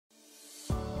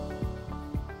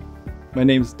My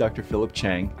name is Dr. Phillip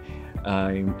Chang.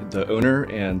 I'm the owner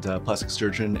and plastic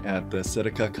surgeon at the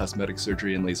Seneca Cosmetic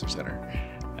Surgery and Laser Center.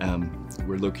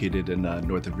 We're located in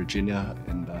Northern Virginia,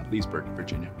 in Leesburg,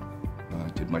 Virginia. I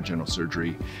did my general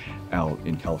surgery out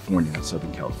in California,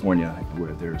 Southern California,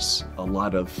 where there's a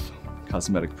lot of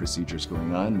cosmetic procedures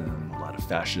going on, and a lot of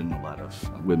fashion, a lot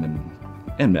of women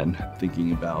and men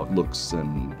thinking about looks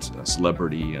and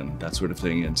celebrity and that sort of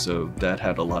thing. And so that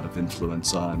had a lot of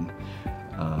influence on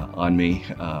me.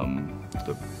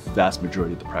 The vast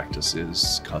majority of the practice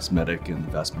is cosmetic, and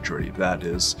the vast majority of that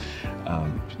is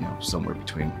somewhere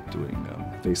between doing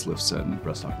facelifts and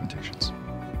breast augmentations.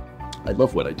 I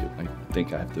love what I do. I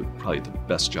think I have probably the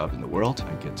best job in the world.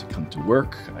 I get to come to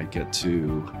work. I get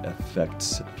to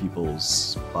affect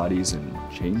people's bodies and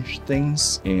change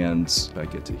things. And I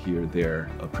get to hear their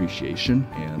appreciation,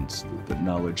 and the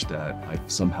knowledge that I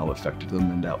somehow affected them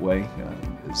in that way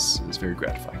is very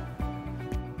gratifying.